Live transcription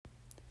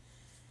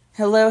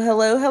Hello,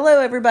 hello, hello,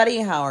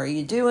 everybody. How are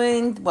you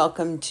doing?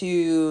 Welcome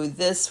to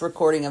this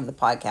recording of the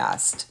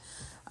podcast.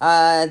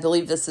 I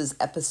believe this is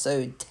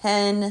episode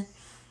 10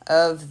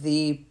 of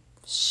the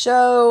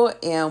show,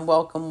 and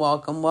welcome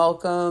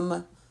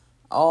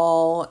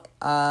all.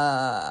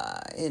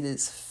 It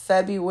is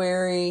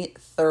February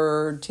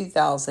 3rd,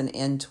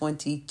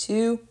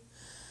 2022.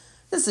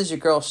 This is your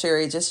girl,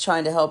 Sherry, just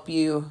trying to help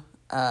you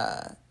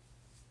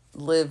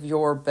live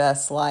your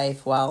best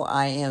life while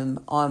I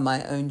am on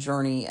my own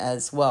journey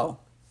as well.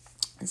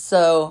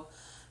 So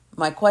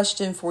my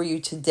question for you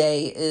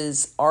today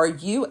is, are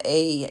you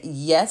a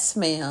yes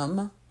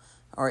ma'am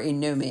or a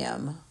no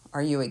ma'am?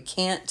 Are you a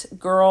can't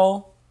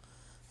girl,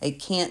 a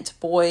can't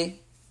boy,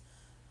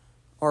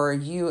 or are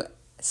you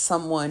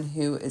someone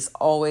who is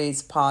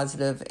always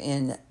positive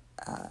and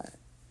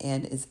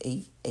is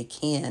a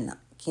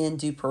can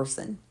do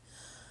person?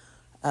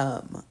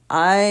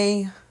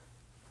 I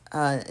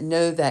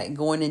know that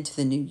going into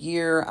the new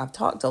year, I've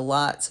talked to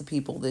lots of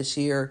people this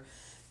year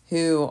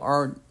who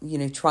are,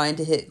 trying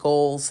to hit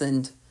goals.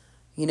 And,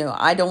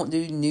 I don't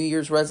do New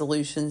Year's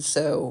resolutions.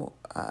 So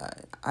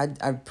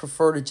I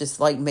prefer to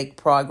just make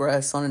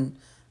progress on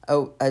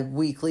a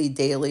weekly,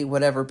 daily,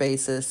 whatever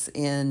basis.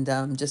 And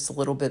just a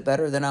little bit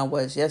better than I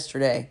was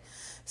yesterday.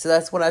 So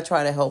that's what I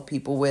try to help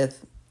people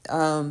with.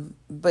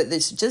 But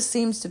this just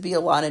seems to be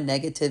a lot of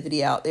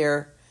negativity out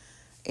there.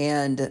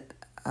 And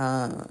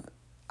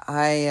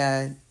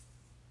I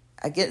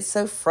get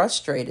so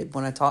frustrated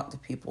when I talk to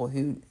people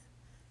who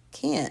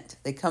can't.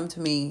 They come to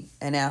me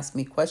and ask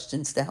me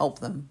questions to help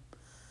them,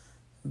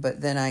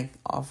 but then I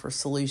offer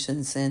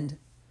solutions and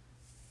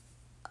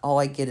all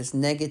I get is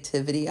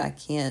negativity. I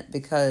can't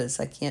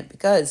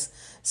because.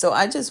 So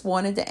I just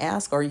wanted to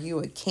ask, are you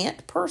a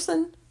can't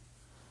person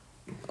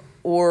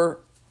or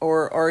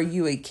are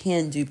you a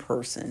can do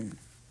person?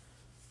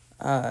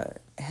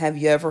 Have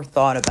you ever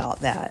thought about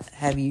that?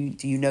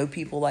 Do you know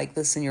people like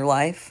this in your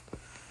life?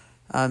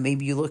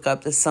 Maybe you look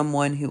up to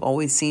someone who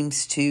always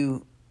seems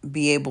to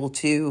be able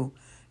to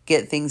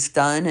get things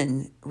done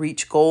and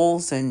reach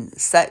goals and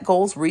set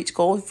goals, reach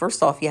goals.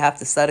 First off, you have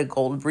to set a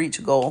goal to reach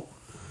a goal.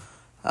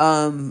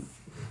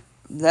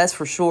 That's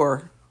for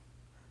sure.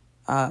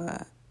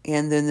 And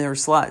then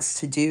there's lots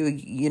to do.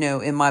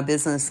 In my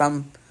business,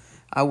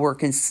 I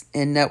work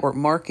in network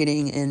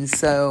marketing, and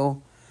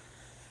so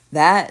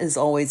that is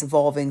always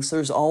evolving. So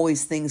there's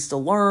always things to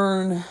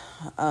learn,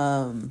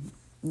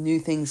 new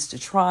things to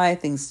try,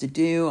 things to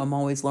do. I'm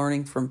always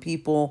learning from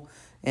people,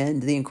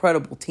 and the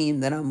incredible team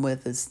that I'm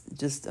with is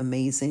just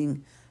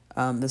amazing.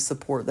 The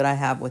support that I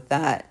have with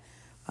that,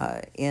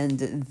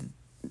 and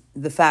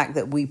the fact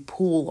that we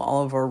pool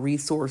all of our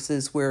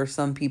resources, where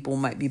some people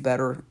might be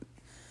better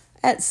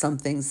at some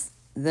things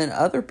than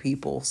other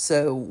people.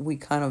 So we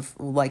kind of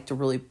like to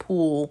really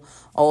pool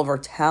all of our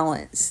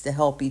talents to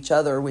help each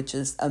other, which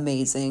is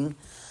amazing.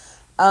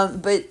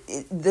 But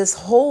this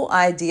whole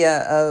idea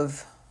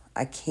of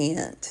I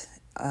can't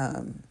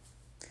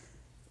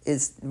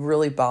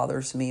really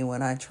bothers me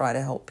when I try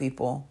to help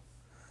people.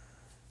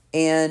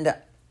 And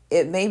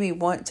it made me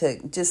want to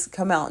just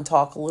come out and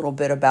talk a little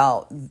bit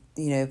about,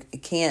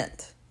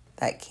 can't,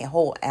 that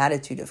whole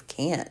attitude of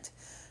can't,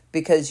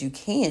 because you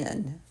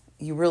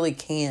really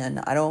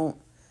can.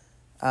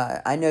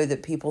 I know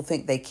that people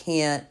think they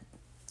can't,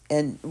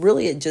 and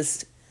really it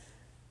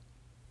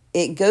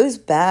goes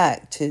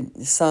back to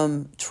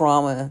some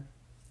trauma,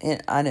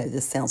 and I know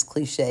this sounds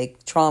cliche,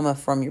 trauma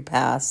from your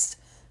past,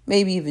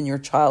 maybe even your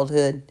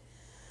childhood,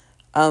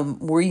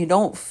 where you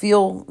don't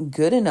feel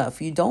good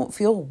enough. You don't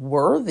feel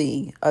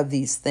worthy of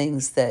these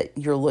things that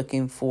you're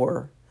looking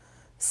for.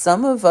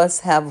 Some of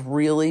us have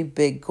really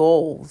big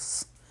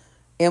goals,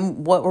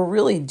 and what we're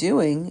really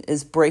doing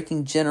is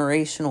breaking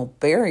generational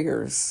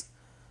barriers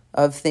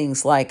of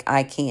things like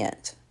I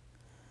can't.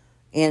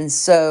 And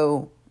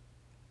so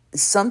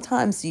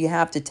sometimes you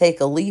have to take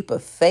a leap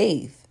of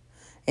faith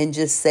and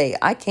just say,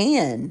 I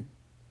can,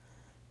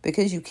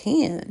 because you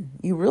can.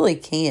 You really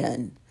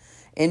can.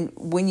 And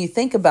when you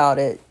think about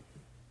it,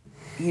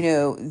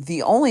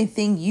 the only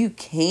thing you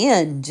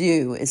can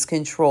do is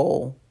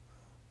control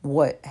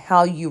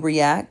how you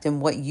react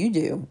and what you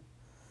do.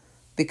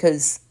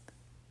 Because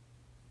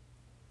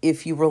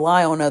if you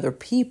rely on other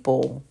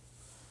people,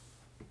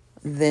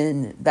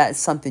 then that's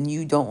something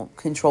you don't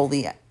control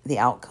the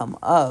outcome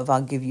of.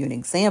 I'll give you an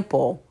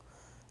example.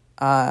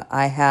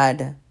 I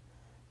had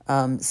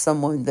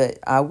someone that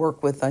I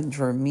work with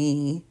under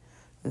me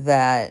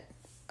that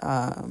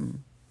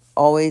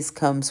always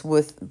comes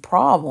with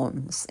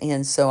problems,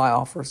 and so I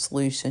offer a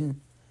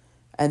solution,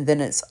 and then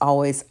it's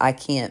always I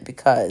can't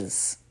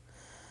because.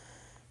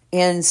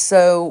 And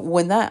so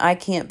when that I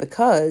can't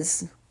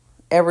because,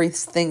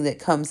 everything that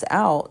comes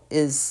out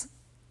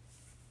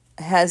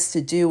has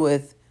to do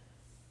with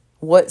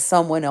what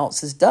someone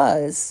else's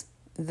does,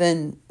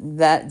 then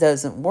that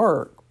doesn't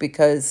work.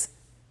 Because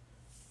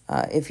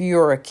if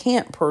you're a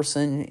can't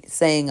person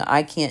saying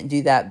I can't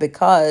do that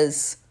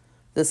because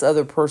this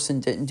other person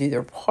didn't do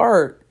their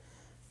part,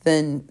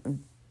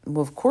 then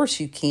Well, of course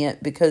you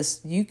can't, because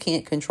you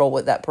can't control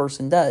what that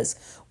person does.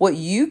 What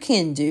you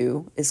can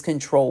do is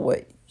control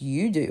what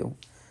you do.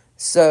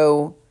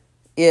 So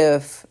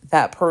if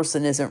that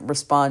person isn't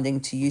responding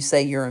to you,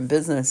 say you're in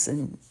business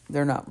and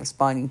they're not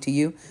responding to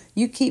you,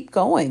 you keep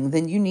going.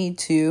 Then you need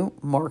to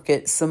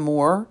market some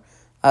more,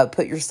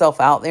 put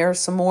yourself out there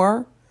some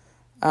more,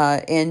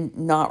 and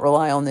not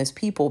rely on those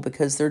people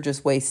because they're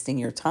just wasting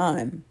your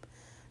time.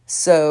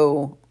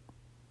 So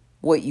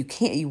what you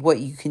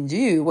can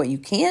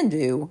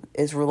do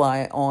is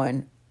rely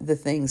on the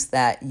things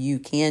that you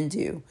can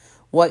do.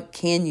 What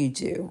can you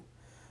do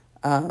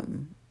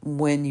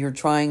when you're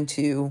trying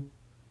to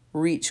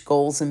reach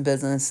goals in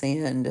business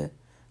and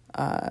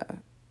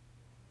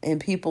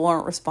people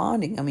aren't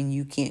responding? I mean,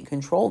 you can't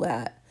control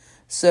that.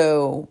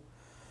 So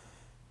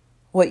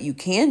what you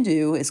can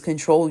do is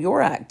control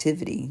your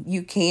activity.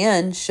 You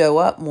can show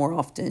up more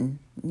often.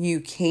 You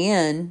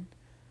can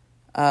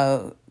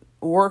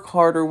work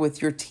harder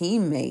with your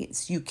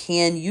teammates. You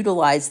can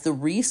utilize the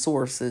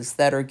resources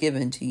that are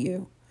given to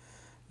you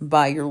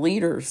by your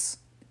leaders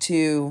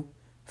to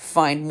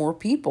find more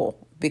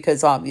people,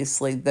 because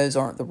obviously those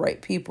aren't the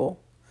right people.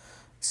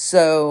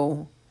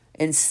 So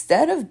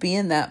instead of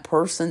being that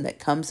person that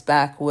comes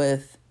back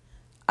with,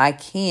 I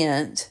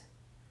can't,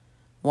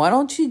 why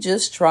don't you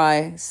just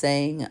try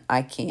saying,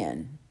 I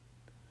can?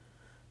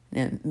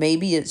 And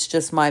maybe it's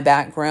just my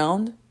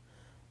background,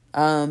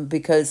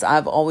 because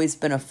I've always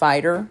been a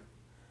fighter.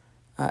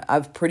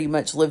 I've pretty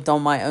much lived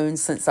on my own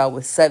since I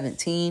was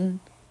 17.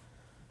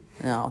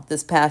 Now,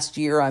 this past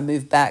year, I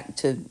moved back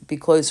to be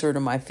closer to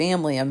my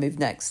family. I moved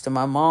next to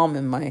my mom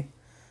and my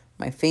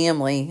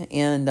family,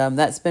 and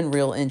that's been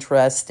real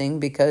interesting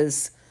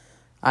because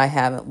I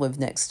haven't lived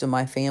next to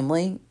my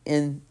family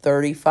in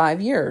 35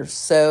 years.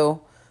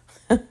 So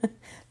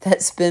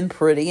that's been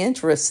pretty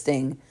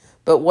interesting.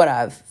 But what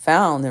I've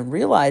found and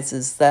realized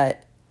is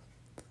that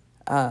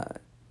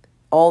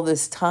all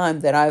this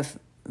time that I've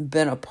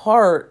been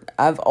apart,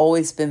 I've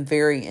always been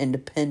very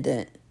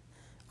independent,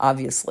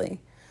 obviously.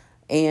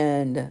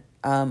 And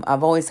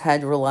I've always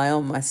had to rely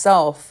on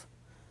myself.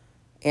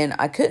 And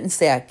I couldn't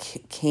say I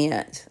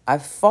can't.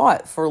 I've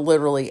fought for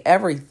literally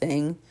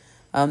everything.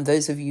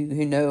 Those of you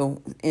who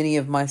know any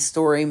of my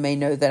story may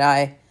know that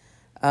I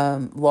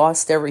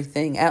lost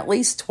everything at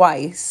least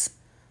twice,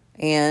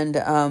 and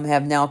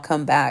have now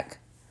come back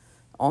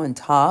on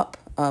top.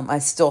 I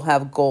still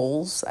have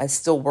goals. I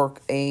still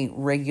work a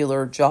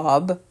regular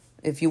job,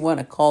 if you want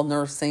to call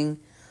nursing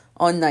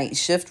on night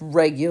shift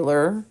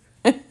regular.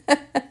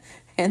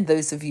 And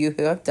those of you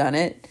who have done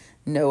it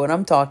know what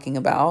I'm talking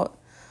about.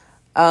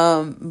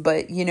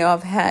 But,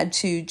 I've had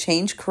to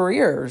change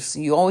careers.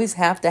 You always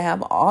have to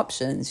have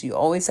options. You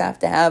always have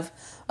to have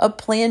a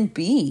plan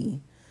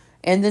B.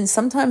 And then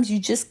sometimes you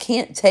just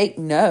can't take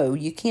no.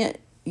 You can't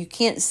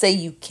say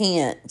you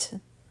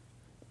can't.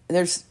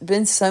 There's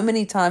been so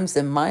many times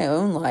in my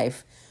own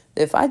life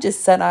that if I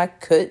just said I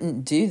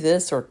couldn't do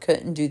this or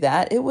couldn't do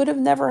that, it would have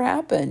never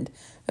happened.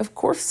 Of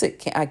course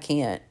I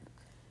can't.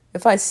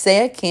 If I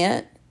say I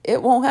can't,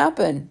 it won't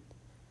happen.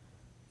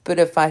 But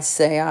if I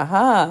say,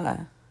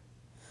 aha,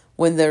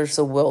 when there's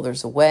a will,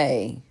 there's a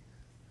way,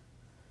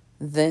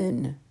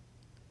 then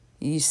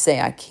you say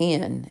I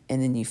can,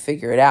 and then you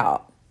figure it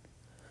out.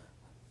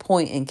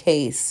 Point in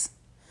case,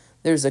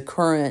 there's a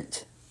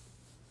current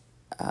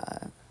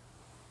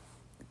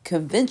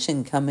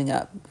convention coming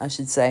up, I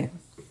should say,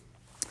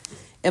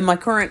 in my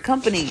current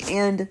company.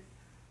 And,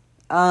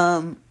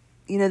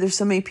 there's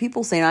so many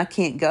people saying I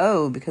can't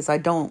go because I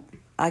can't.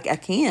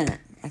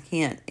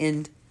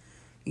 And,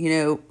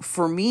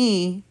 for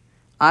me,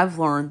 I've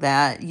learned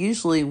that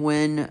usually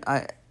when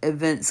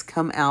events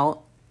come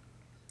out,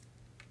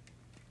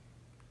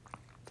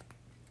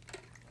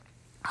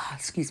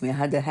 excuse me, I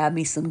had to have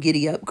me some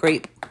Giddy Up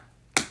grape.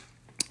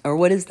 Or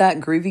what is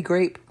that? Groovy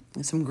grape?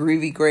 Some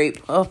groovy grape.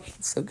 Oh,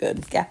 it's so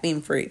good.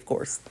 Caffeine free, of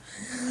course.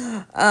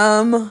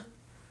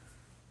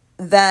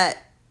 That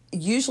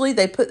usually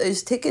they put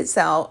those tickets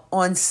out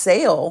on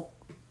sale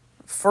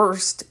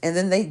first, and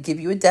then they give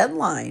you a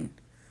deadline.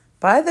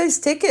 Buy those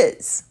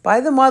tickets.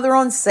 Buy them while they're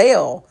on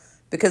sale.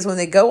 Because when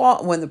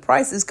the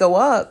prices go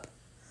up,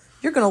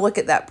 you're going to look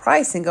at that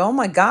price and go, oh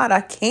my God,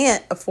 I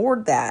can't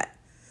afford that.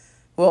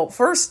 Well,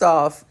 first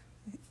off,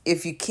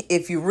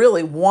 if you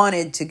really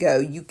wanted to go,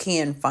 you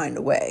can find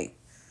a way.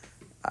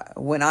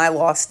 When I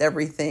lost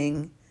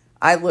everything,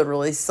 I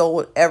literally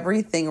sold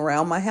everything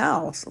around my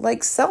house.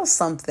 Like, sell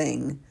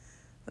something.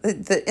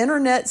 The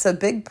internet's a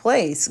big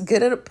place.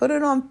 Put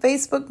it on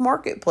Facebook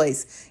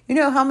Marketplace. You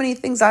know how many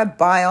things I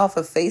buy off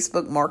of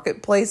Facebook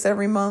Marketplace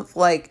every month?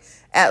 Like,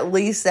 at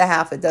least a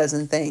half a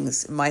dozen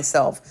things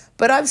myself.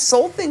 But I've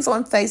sold things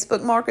on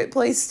Facebook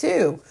Marketplace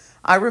too.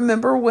 I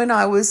remember when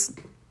I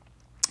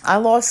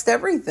lost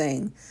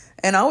everything,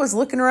 and I was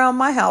looking around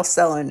my house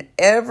selling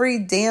every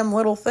damn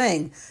little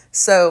thing.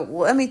 So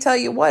let me tell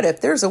you what, if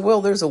there's a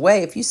will, there's a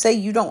way. If you say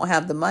you don't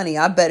have the money,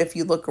 I bet if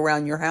you look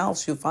around your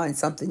house, you'll find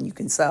something you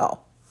can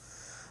sell.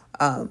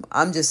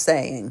 I'm just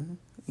saying,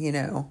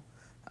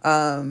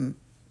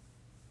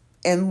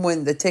 And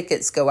when the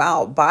tickets go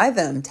out, buy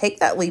them. Take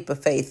that leap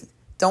of faith.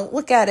 Don't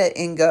look at it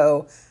and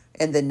go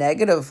in the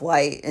negative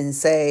light and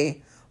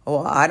say,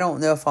 well, I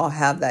don't know if I'll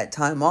have that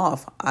time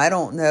off. I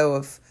don't know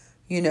if,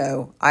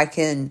 I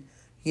can,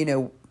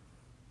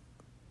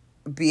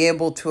 be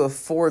able to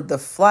afford the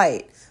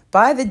flight.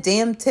 Buy the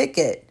damn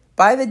ticket.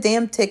 Buy the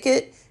damn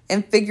ticket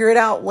and figure it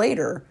out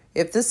later.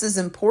 If this is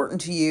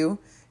important to you,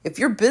 if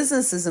your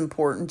business is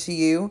important to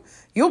you,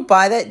 you'll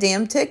buy that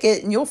damn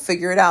ticket and you'll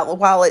figure it out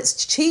while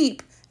it's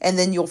cheap, and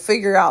then you'll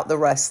figure out the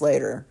rest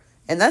later.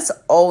 And that's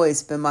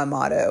always been my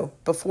motto.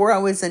 Before I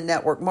was in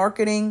network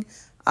marketing,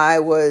 I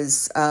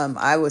was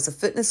a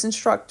fitness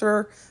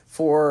instructor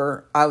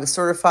I was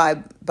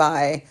certified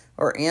by,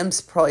 or am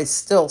probably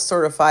still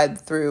certified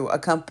through a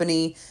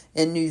company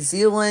in New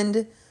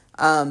Zealand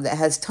that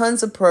has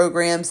tons of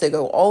programs. They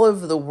go all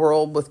over the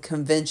world with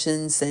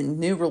conventions and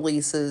new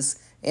releases.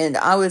 And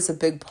I was a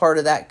big part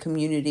of that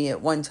community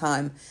at one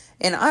time.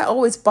 And I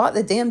always bought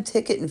the damn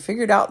ticket and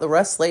figured out the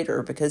rest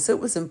later because it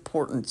was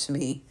important to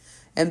me.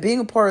 And being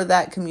a part of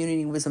that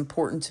community was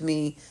important to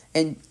me.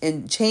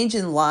 And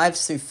changing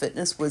lives through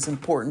fitness was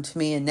important to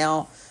me. And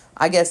now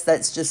I guess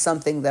that's just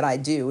something that I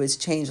do, is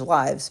change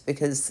lives,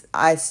 because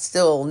I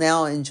still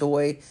now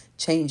enjoy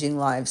changing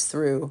lives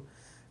through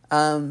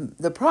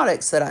the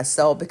products that I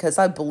sell because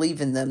I believe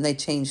in them. They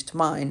changed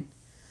mine.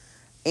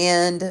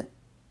 And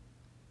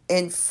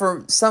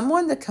for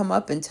someone to come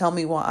up and tell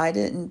me, well, I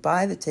didn't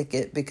buy the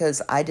ticket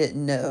because I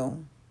didn't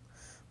know.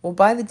 Well,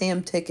 buy the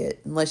damn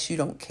ticket unless you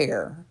don't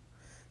care.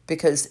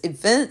 Because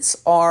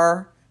events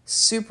are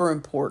super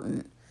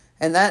important.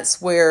 And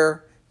that's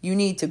where you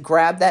need to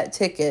grab that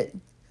ticket,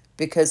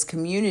 because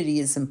community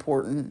is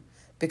important.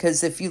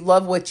 Because if you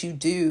love what you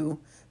do,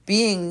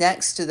 being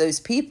next to those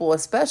people,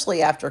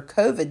 especially after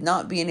COVID,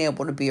 not being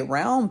able to be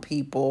around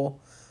people,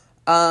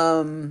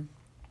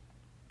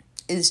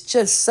 is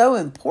just so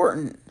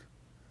important.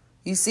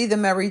 You see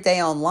them every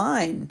day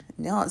online.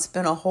 Now it's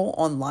been a whole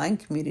online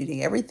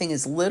community. Everything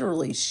is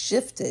literally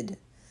shifted.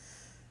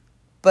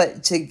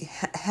 But to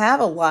have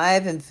a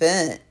live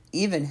event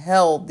even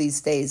held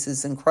these days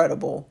is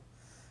incredible.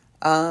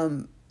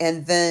 And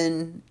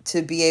then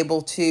to be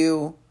able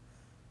to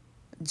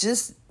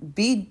just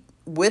be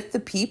with the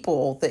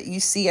people that you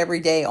see every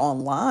day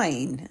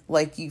online,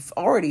 like you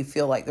already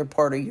feel like they're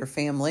part of your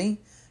family.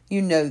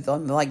 You know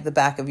them like the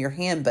back of your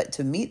hand, but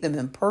to meet them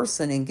in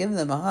person and give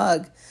them a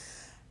hug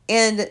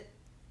and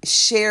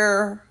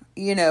share,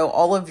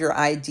 all of your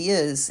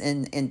ideas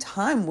and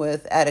time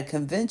with at a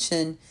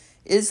convention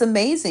is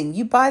amazing.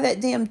 You buy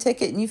that damn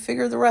ticket and you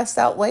figure the rest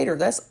out later.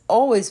 That's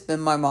always been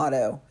my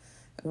motto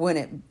when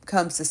it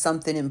comes to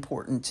something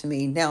important to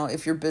me. Now,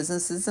 if your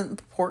business isn't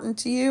important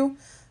to you,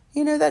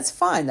 that's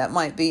fine. I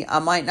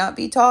might not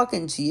be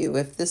talking to you.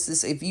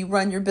 If you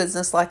run your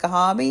business like a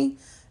hobby,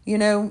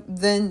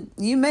 then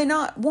you may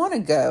not want to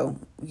go,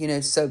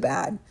 so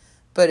bad.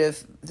 But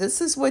if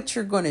this is what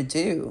you're going to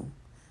do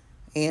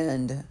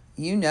and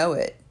you know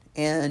it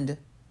and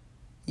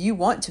you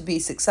want to be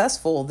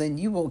successful, then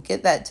you will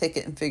get that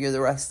ticket and figure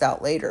the rest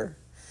out later.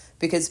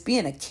 Because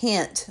being a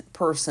can't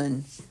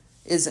person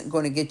isn't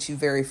going to get you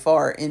very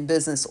far in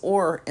business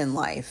or in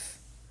life.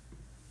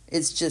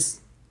 It's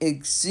just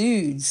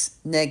exudes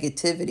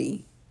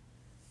negativity.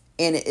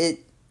 And it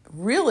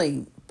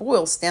really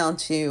boils down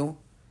to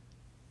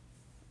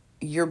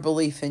your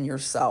belief in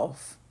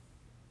yourself.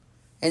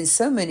 And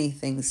so many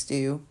things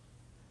do.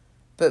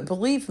 But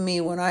believe me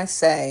when I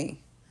say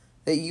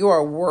that you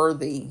are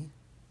worthy,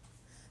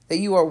 that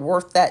you are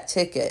worth that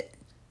ticket,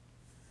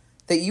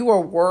 that you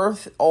are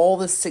worth all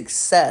the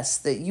success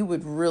that you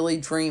would really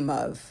dream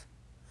of.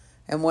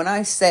 And when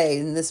I say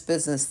in this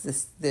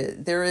business,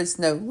 there is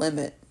no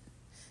limit.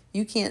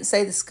 You can't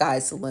say the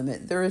sky's the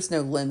limit. There is no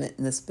limit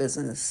in this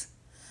business.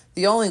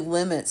 The only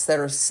limits that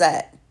are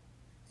set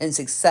in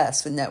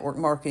success with network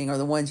marketing are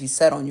the ones you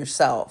set on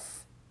yourself.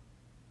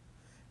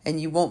 And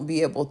you won't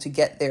be able to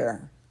get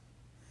there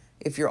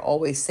if you're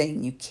always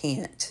saying you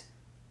can't.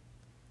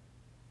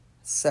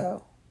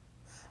 So,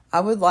 I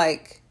would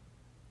like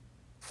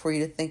for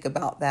you to think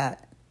about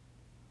that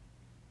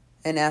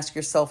and ask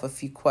yourself a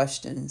few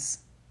questions.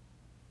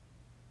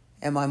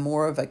 Am I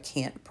more of a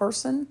can't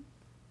person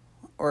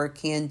or a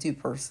can-do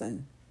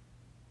person?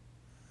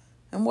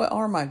 And what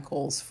are my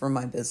goals for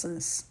my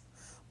business?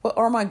 What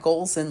are my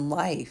goals in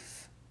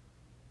life?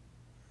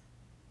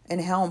 And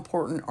how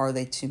important are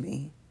they to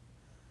me?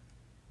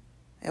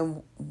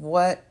 And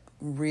what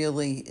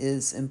really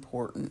is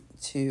important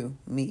to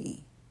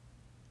me?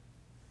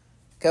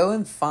 Go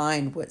and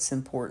find what's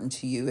important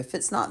to you. If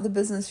it's not the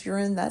business you're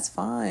in, that's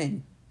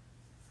fine.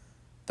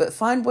 But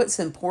find what's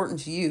important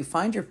to you.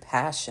 Find your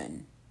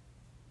passion.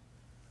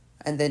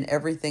 And then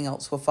everything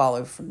else will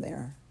follow from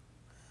there.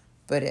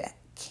 But it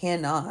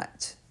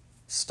cannot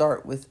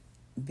start with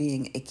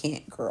being a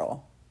can't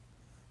girl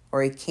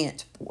or a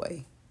can't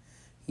boy.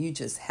 You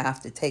just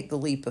have to take the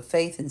leap of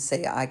faith and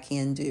say, I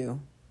can do.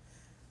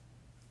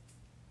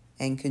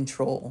 And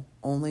control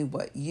only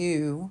what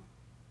you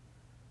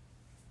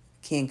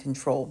can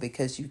control,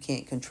 because you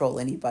can't control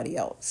anybody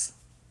else.